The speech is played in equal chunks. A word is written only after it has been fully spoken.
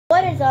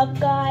What is up,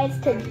 guys?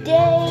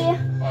 Today,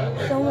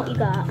 show them what you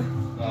got.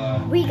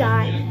 We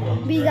got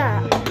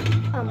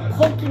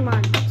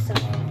Pokemon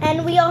stuff.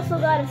 And we also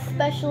got a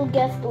special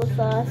guest with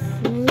us.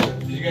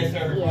 Did you guys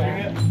start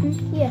recording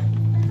it? Yeah.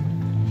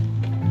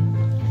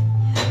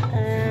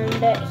 And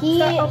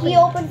he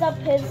opens up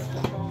his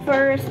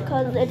first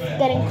because it's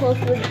getting close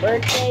to his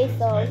birthday,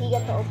 so he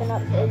gets to open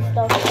up his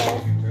stuff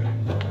first.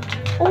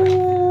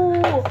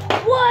 Oh,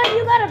 what?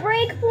 You got a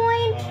break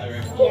point?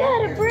 He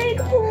got a break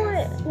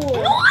point.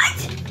 What?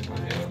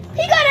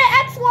 He got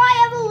an XY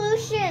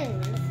evolution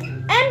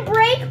and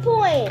break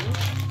point.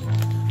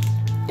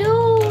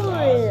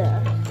 Dude,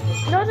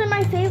 those are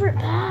my favorite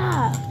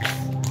packs.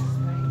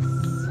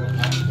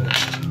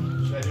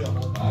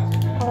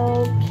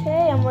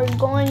 Okay, and we're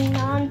going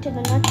on to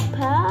the next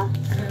pack.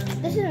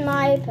 This is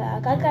my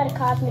pack. I got a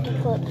cosmic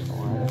eclipse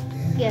one.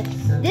 Yes.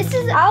 This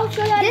is. I'll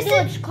show you how to do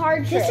a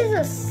card trick. This is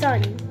a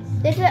sun.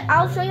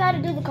 I'll show you how to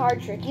do the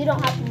card trick. You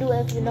don't have to do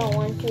it if you don't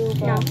want to.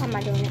 But No, I'm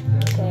not doing it.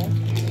 okay.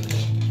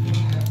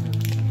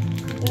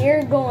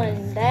 You're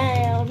going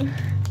down.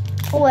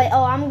 Oh wait,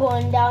 I'm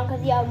going down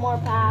because you have more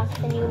packs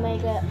and you may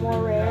get more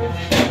rares.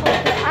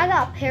 Okay, I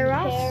got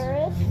Paris.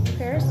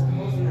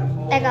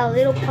 I got a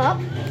little pup.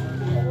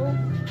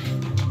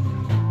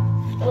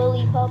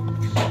 Lily pup.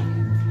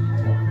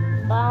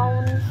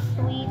 Bound,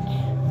 sweet.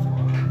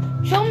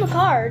 Show them the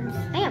cards.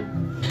 I am.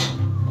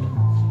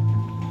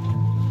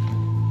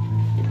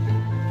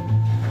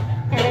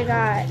 And I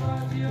got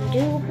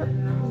Jupiter.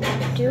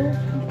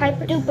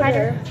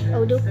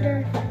 Oh,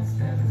 Jupiter.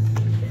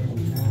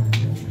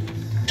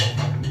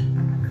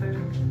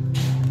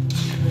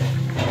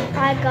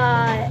 I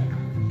got.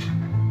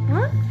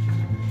 Huh?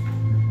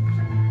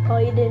 Oh,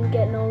 you didn't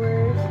get no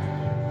rares.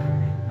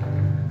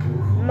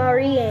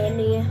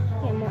 Mariani. Yeah,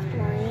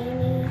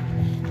 Marini.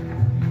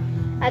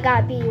 I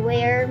got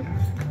Beware.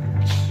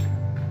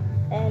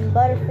 And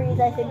Butterfrees,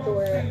 I think they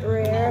were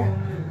rare.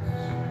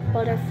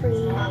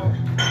 Butterfree.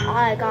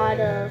 I got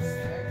an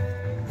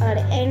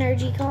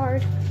energy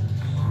card.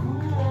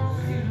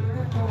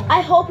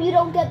 I hope you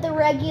don't get the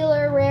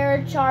regular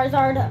rare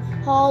Charizard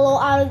Holo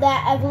out of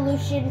that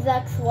Evolutions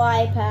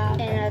XY pack.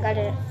 And I got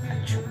a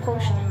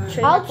potion.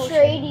 I'll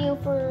trade you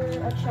for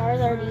a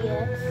Charizard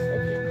EX.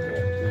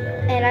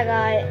 And I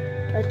got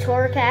a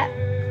Torracat.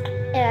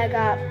 And I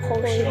got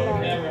Potion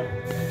Ball.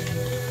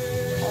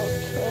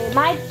 Okay,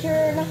 my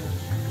turn.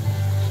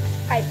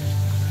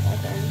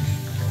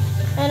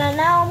 And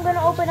now I'm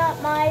gonna open up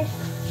my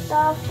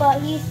stuff, but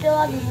he still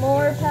has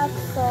more packs,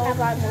 so I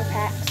got more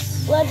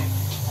packs. let's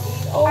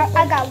open.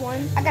 I got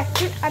one. I got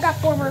two. I got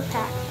 4 more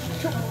packs.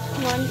 1,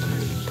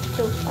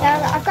 2.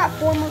 Yeah, I've got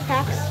 4 more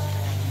packs.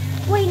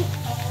 Wait.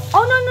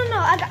 Oh no.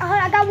 I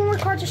got one more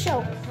card to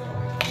show.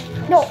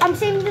 No, I'm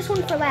saving this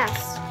one for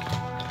last.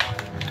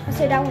 I'll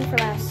save that one for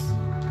last.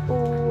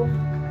 Ooh.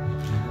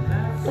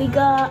 We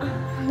got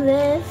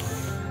this.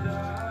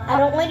 I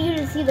don't want you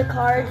to see the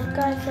cards,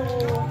 guys, so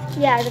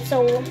Yeah,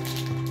 so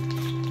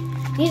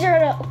these are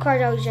the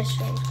cards I was just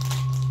showing.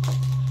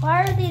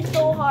 why are these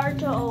so hard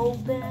to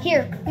open?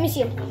 Here, let me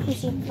see them. Let me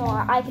see. No,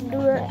 I can do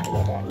it.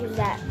 Use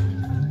that.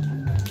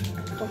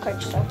 Don't cut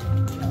yourself.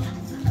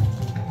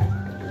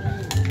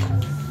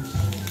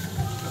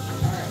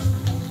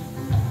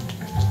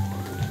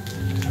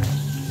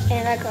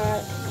 And I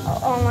got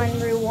online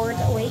rewards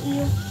await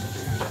you.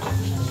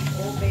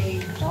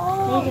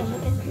 Oh.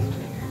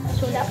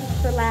 So that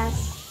was for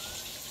last.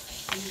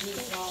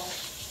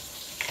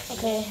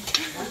 Okay.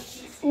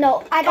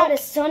 No, I got a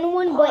sun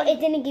one, but it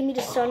didn't give me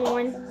the sun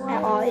one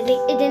at all. It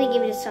didn't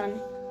give me the sun.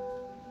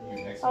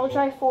 I'll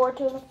try 4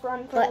 to the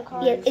front for the But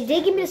cards. yeah, it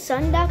did give me the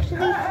sun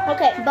actually.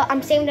 Okay. But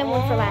I'm saving that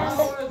one for last.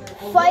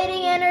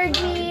 Fighting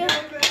Energy,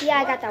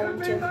 Yeah, I got that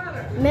one too.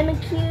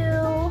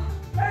 Mimikyu,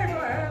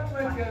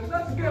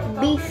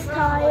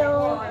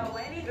 Beastyle,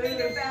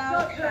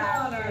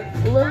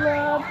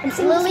 Lilip. I'm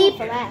saving this one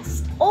for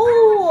last.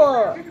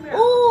 Oh!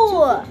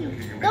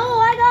 No,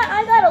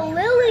 I got a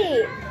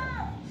Lily.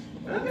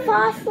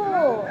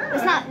 Fossil.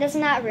 That's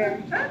not rare.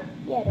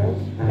 Yeah, it is.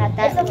 Not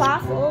It's a that.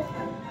 fossil.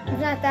 It's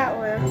not that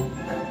rare.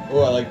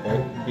 Oh, I like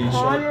that. Be short.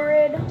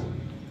 Conrad.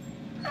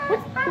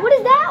 What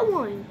is that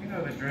one? You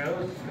know the drill.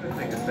 It's gonna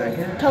take a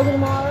second.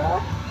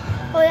 Togedemaru.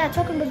 Oh yeah,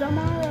 talking about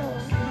tomorrow.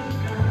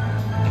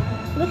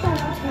 Look at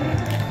this.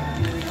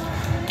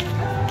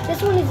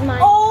 This one is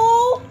mine.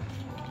 Oh!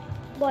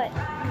 What? I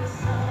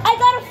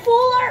got a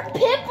full art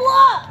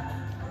Piplup.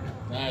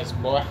 Nice,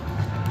 boy.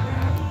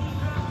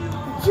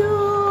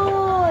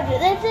 Dude,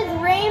 this is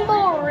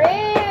Rainbow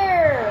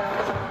Rare.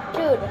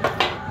 Dude.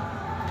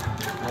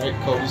 Alright,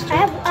 Cobie's I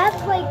turn. have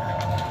like,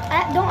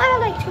 don't I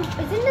have like 2?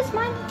 Isn't this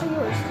mine or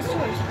yours? This is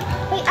yours.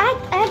 Wait, I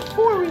had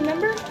 4.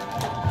 Remember?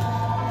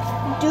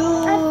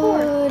 Dude. I have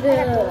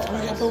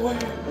 4.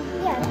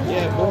 Yeah.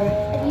 Yeah, boy.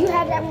 You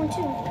have that one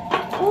too.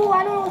 Oh,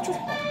 I don't know which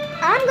one.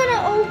 I'm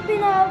gonna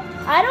open up.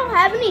 I don't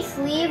have any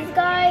sleeves,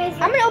 guys.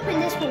 I'm gonna open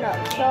this one up.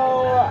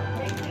 So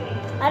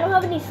I don't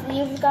have any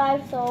sleeves,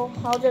 guys. So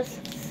I'll just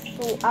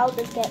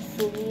get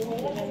sleeves.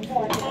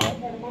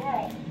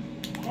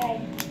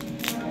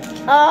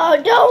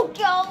 Oh, don't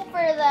go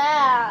for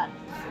that.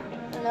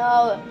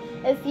 No.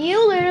 If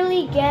you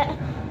literally get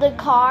the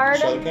card.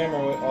 Show the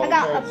camera with all I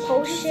got the a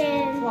cards.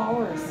 potion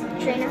Flowers.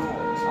 trainer.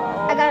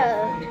 Oh. I got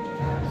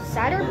a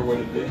cider. Where would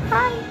it be?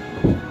 Hi.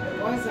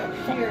 It was up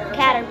here.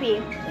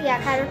 Caterpie.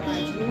 Yeah,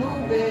 Caterpie.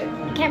 Move it.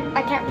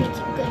 I can't read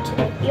too good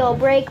today. Yo,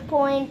 break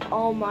point.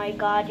 Oh my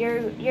God,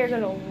 you're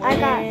gonna win. I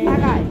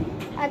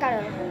got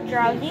a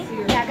drowsy.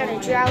 Yeah, I got a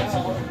drowsy. I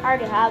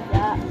already have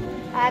that.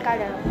 I got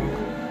a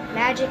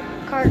magic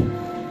cart.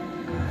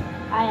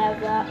 I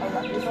have that.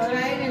 It's Electabuzz.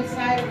 right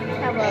inside of I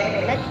another have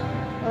bag. a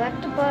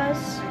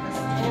Electabuzz. Like a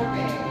small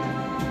bag.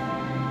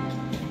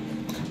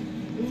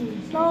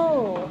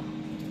 No.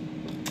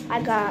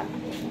 I got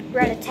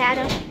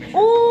Rattata.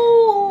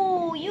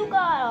 Ooh, you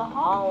got a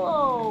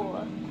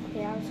hollow.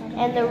 Yeah, I was talking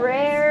And the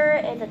rare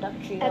is a duck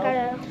trio. I got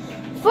a.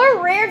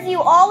 For rares,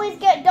 you always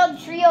get duck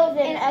trios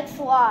in And-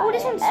 XY. Oh,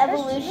 this one's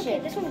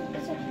evolution. Special.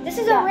 Okay, this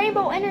is Yeah. a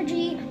Rainbow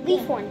Energy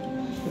Leaf one.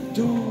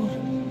 Dude,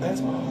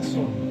 that's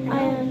awesome. I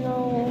don't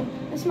know.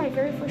 This is my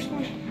very first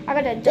one. I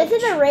got a. This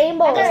is a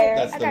rainbow I got it. rare.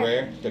 That's I the got-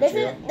 rare, the This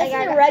trio. is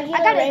a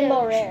regular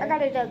rainbow rare. I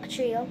got a duck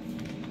trio.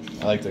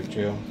 I like the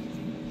trio.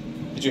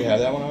 Did you have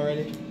that one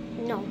already?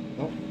 No.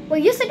 No? Well,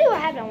 yes, I do. I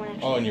have that one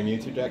actually. Oh, in your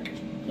Mewtwo deck?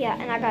 Yeah,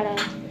 and I got a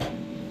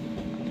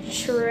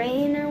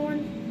trainer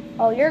one.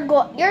 Oh,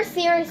 you're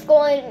serious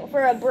going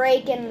for a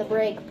break in the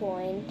break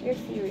point. You're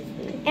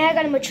seriously. And I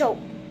got a Machoke.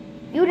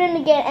 You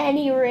didn't get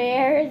any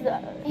rares.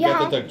 You Yeah.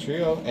 got the duck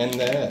trio and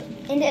that.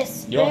 And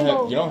this. You don't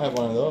Rainbow. have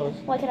one of those.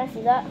 Why can I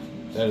see that?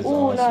 That is Ooh,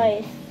 awesome.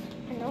 nice.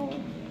 I know.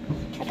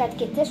 I got to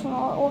get this one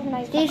all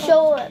organized. Can you back up.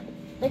 show it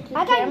the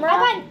camera? I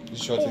got. You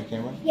show it to the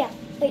camera? Yeah.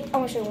 Wait, I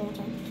want to show you one more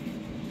time.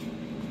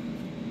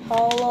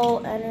 Hollow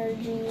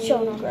energy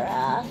Show them.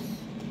 grass.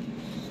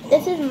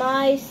 This is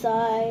my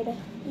side.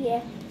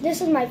 Yeah.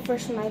 This is my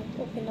first one I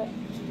opened up.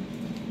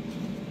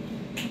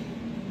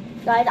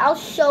 Guys, I'll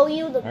show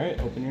you the. Alright,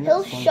 open your He'll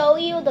next one. show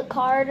you the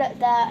card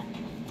that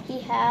he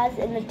has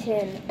in the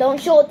tin. Don't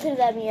show it to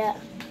them yet.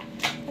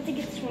 I have to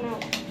get this one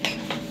out.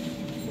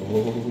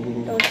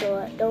 Ooh. Don't show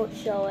it. Don't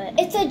show it.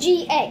 It's a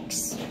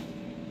GX.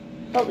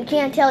 But we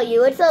can't tell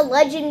you. It's a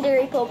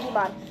legendary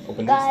Pokemon.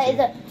 Open Guys,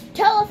 these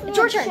tell us in It's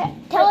your the turn. chat.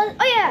 Tell us.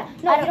 Oh yeah.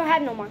 No, I we don't- don't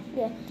have no more.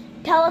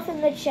 Tell us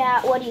in the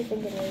chat. What do you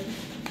think it is?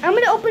 I'm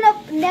gonna open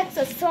up next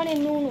a Sun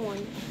and Moon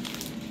one.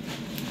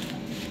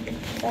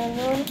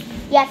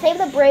 Yeah, save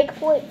the break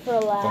point for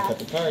Don't last. cut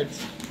the cards.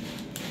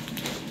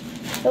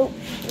 Oh.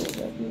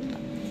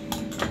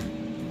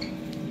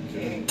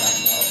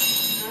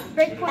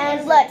 Breakpoint.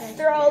 And let's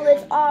throw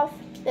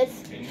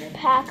this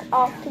pack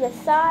off to the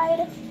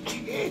side.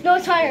 No,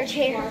 it's on your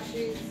chair. Well,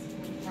 she's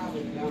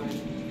probably done.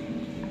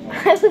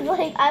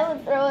 I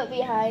would throw it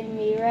behind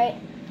me, right?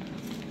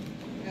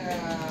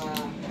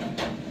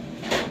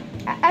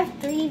 I have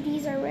 3 of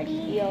these already.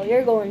 Yo,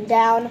 you're going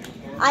down.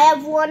 I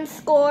have 1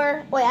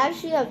 score. Wait, I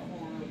actually have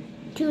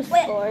 2 Wait,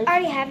 scores. I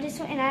already have this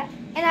one, and I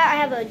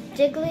have a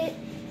Diglett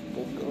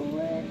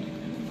Diglett.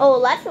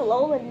 Oh, that's a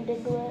Lowland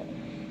Diglett.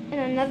 and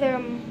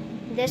another.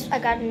 This I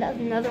got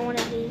another one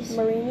of these.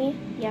 Marini.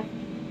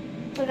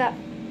 I got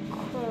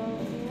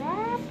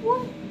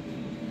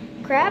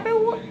Crabber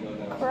one.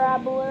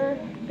 Crabbler.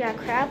 Yeah,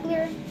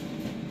 Crabbler.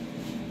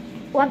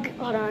 Well,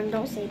 hold on,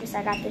 don't say this.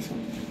 I got this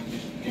one.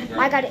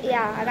 I got it.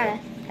 Yeah, I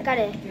got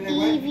a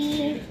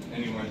Eevee.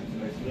 Anyway,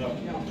 nice it up.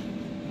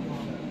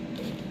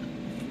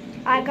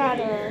 I got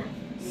a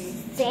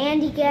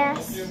Sandy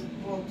Gas.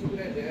 Well, do what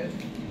I did.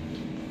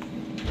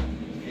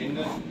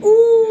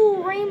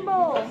 Ooh,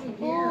 Rainbow. Wasn't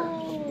here.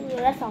 Ooh,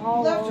 that's a Left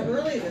hollow.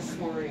 early this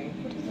morning.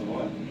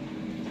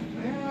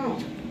 I don't know.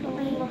 Tell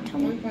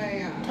me. Went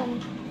by,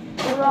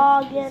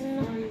 Roggen.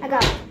 I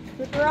got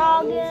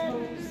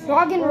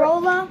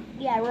Roggenrola.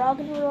 Yeah,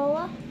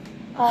 Roggenrola.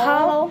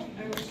 Hollow.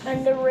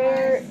 And the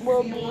rare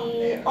will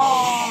be.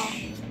 Oh,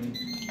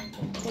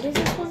 What is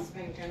this one? must've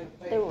been kind of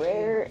the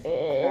rare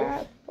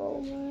is.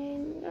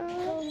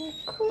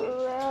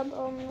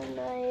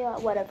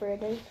 Whatever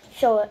it is.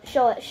 Show it.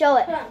 Which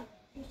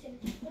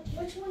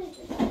one is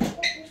this?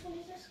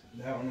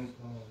 That one is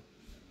called.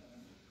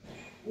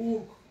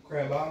 Ooh,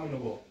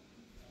 Crabominable.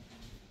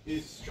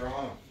 He's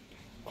strong.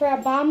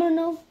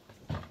 Crabominable.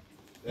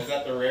 Is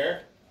that the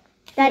rare?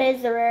 That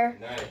is the rare.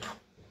 Nice.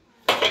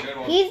 Good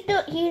one.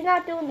 He's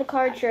not doing the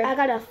card trick. I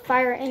got a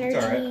Fire Energy.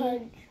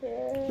 alright.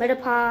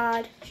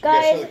 Metapod. Yeah, show the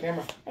Guys,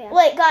 camera.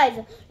 wait, guys.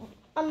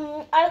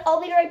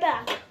 I'll be right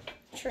back.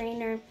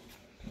 Trainer.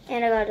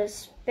 And I got a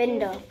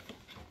Spinda.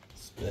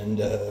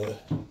 Splenda.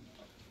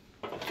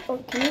 Oh,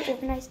 can you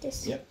organize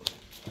this? Yep.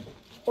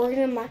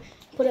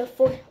 Put up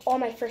for all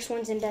my first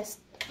ones in this,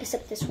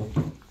 except this one.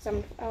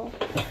 'Cause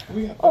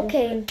We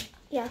okay.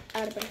 Yeah,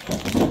 out of it.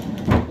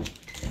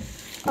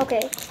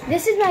 Okay,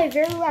 this is my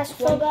very last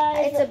So one.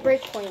 guys- It's a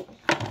break point.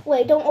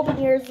 Wait, don't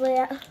open yours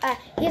yet.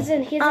 Here's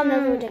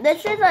another deck.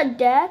 This is a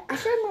deck I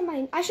should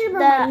have brought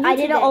that my I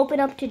didn't deck. open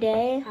up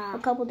today. Ah. A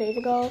couple days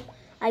ago,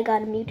 I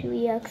got a Mewtwo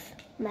EX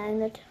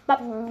Magnet,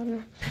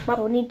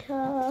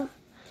 Ponyta,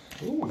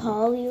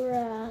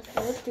 Poliwrath,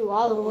 Look through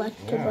all of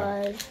them.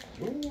 Electabuzz,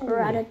 Ooh.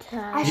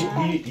 Rattata,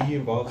 He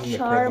evolved in the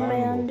crab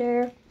animal.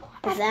 Charmander,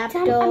 I'm gonna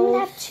Zapdos,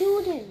 have two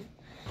of them.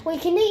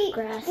 Wait, can they?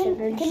 Grass Can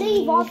Energy. they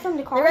evolve from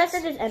the The cards? rest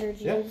are just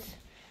energies. Yeah.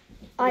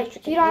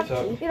 You don't have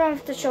to. You don't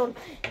have to show them.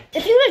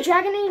 If you do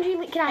Dragon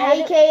Energy, can I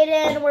have Hey, it?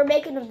 Kaden, we're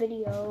making a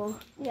video.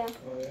 Yeah.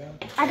 Oh,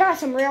 yeah. I got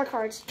some rare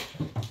cards.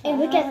 And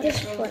look at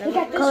this. Look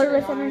at this.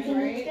 Colorless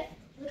energy,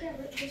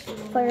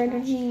 fire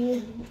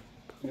energy,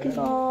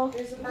 Pokeball,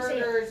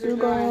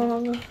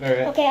 Dugong, All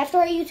right. Okay, after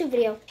our YouTube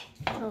video.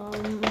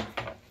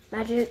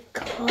 Magic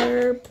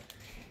Carp,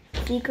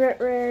 Secret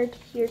Rare.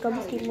 Here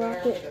comes Team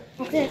Rocket.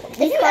 Okay.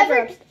 These you cards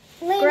ever-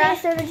 are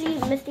Grass Energy,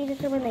 Misty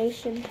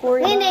Determination,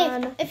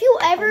 Landon, Porygon. if you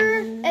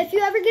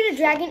ever get a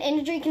Dragon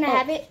Energy, can I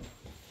have it?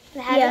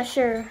 Can I have Yeah, it?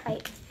 sure.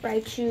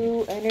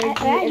 Raichu, Energy,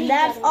 I need and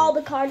that's that all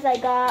the cards I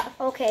got.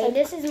 Okay,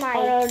 this is my.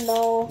 I don't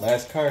know.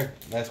 Last card.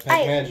 Last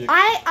pack magic.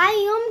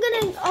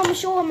 I am gonna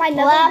show my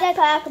Nether Last deck,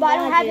 pack but I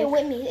don't have magic. it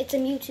with me. It's a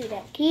Mewtwo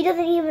deck. He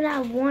doesn't even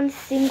have one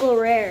single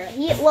rare.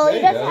 He Yeah, does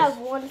he does. have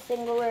one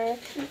single rare.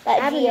 I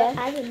That have,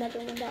 I have another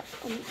one that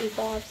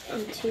evolves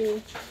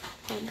into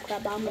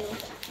Crabominal.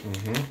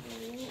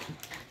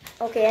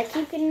 Mm-hmm. Okay, I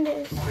keep getting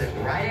this.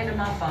 Right into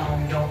my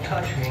phone, don't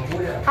touch me.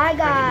 I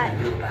got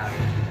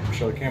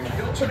Show the camera.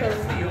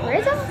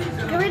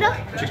 Chikorita.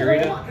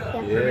 Chikorita?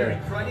 Yeah.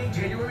 Friday,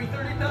 January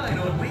 39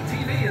 on Wii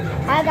TV and the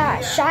I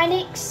got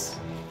Shinix.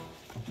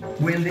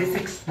 When this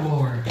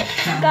explorer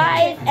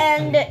Guys,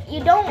 and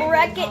you don't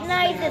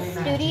recognize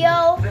the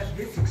studio.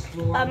 this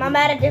explorer I'm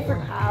at a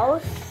different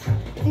house.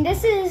 And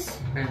this is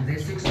and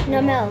this explorer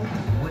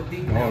Namel. would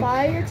be Oh.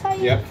 Fire type.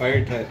 Yep,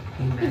 fire type.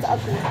 He's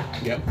ugly.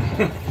 Yep.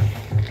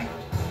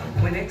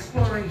 when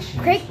exploration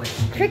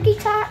Cricky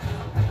Tot.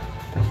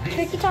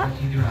 Cricky Tot.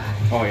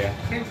 Oh, yeah.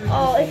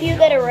 Oh, if you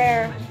get a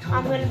rare,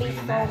 I'm gonna be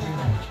so mad.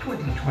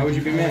 How would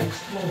you be mad?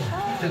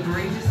 The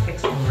greatest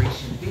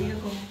exploration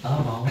vehicle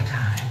of all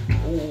time.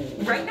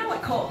 Right now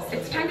at Kohl's,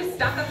 it's time to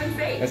stock up and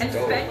save That's and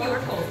dope. spend your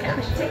Kohl's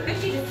cash. Take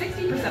 50 to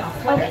 60% off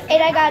Okay, sweaters.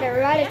 and I got a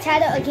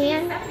Rattata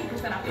again.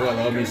 70% off Oh, I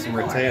love me some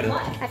Rattata.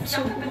 Plus, Have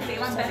stock two. up and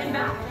save on bed and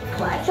bath.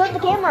 Plus, Show the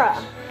camera.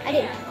 I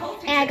did.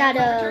 Kohl's And I got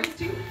a returns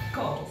to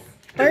Kohl's.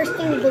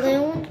 Bursting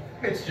Balloon.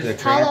 It's Is that a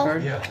just trainer Hollow.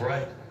 card? yeah,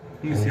 right.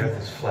 Let me You see. got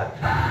this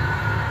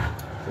flat.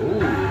 Ooh.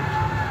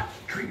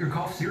 Treat your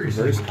cough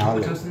seriously Reverse with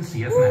hollow. Halitosin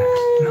CS Max.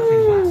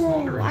 Nothing lasts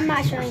longer than I'm not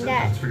 60% showing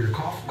that. for your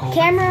cough, cold,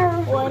 Camera.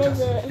 What is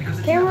it? because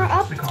it Camera never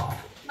up. stops the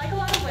cough. Like a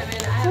lot of women,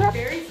 I have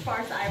very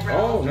sparse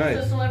eyebrows. Oh, nice.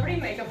 So celebrity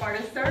makeup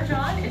artist Sir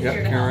John is here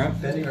Yep, to camera help.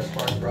 up. Bending or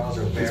sparse brows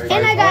are very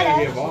And I got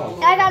He a,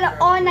 evolved. I got an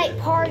all-night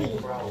party.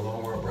 brow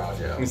lower brow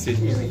gel. Let me see.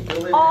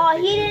 Oh,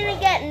 he didn't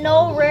get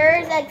no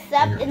rares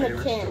except in the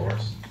tin.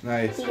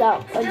 Nice. He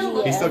got a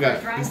He still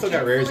GS.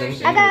 got rares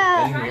in I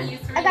got- here.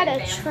 I got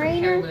a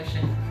trainer.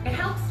 It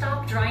helps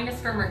stop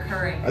dryness from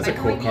recurring. That's a by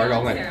cool going card, beyond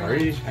all night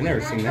ceremony. party. I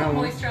never seen that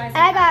one. Moisturizing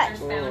I got- factors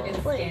found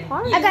in Wait, skin.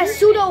 what? I got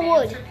pseudo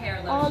wood.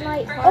 All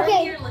night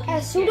Okay,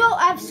 as pseudo,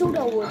 I have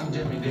pseudo wood.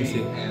 Let me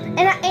see.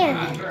 And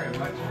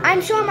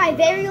I'm showing my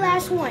very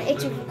last one.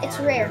 It's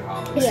rare.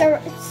 It's Yeah.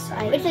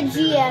 it's It's a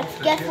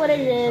GX. Guess what it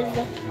is?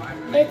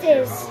 it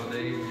is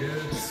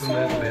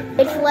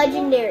It's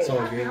legendary.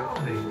 So good.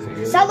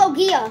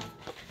 Celogia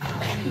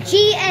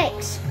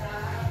GX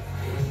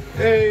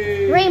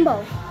Hey.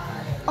 Rainbow.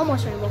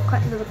 Almost rainbow.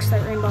 It looks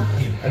like rainbow.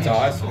 That's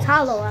awesome. It's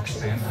hollow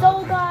actually.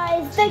 So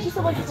guys, thank you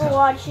so much for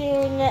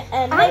watching,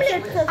 and make sure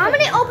to I'm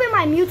gonna open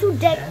my Mewtwo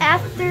deck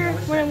after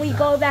when we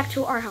go back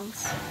to our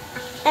house.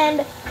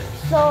 and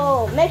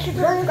so make sure to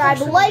subscribe,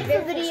 like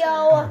the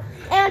video,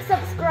 and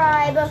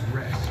subscribe,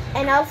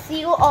 and I'll see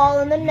you all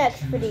in the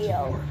next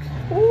video.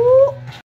 Woo!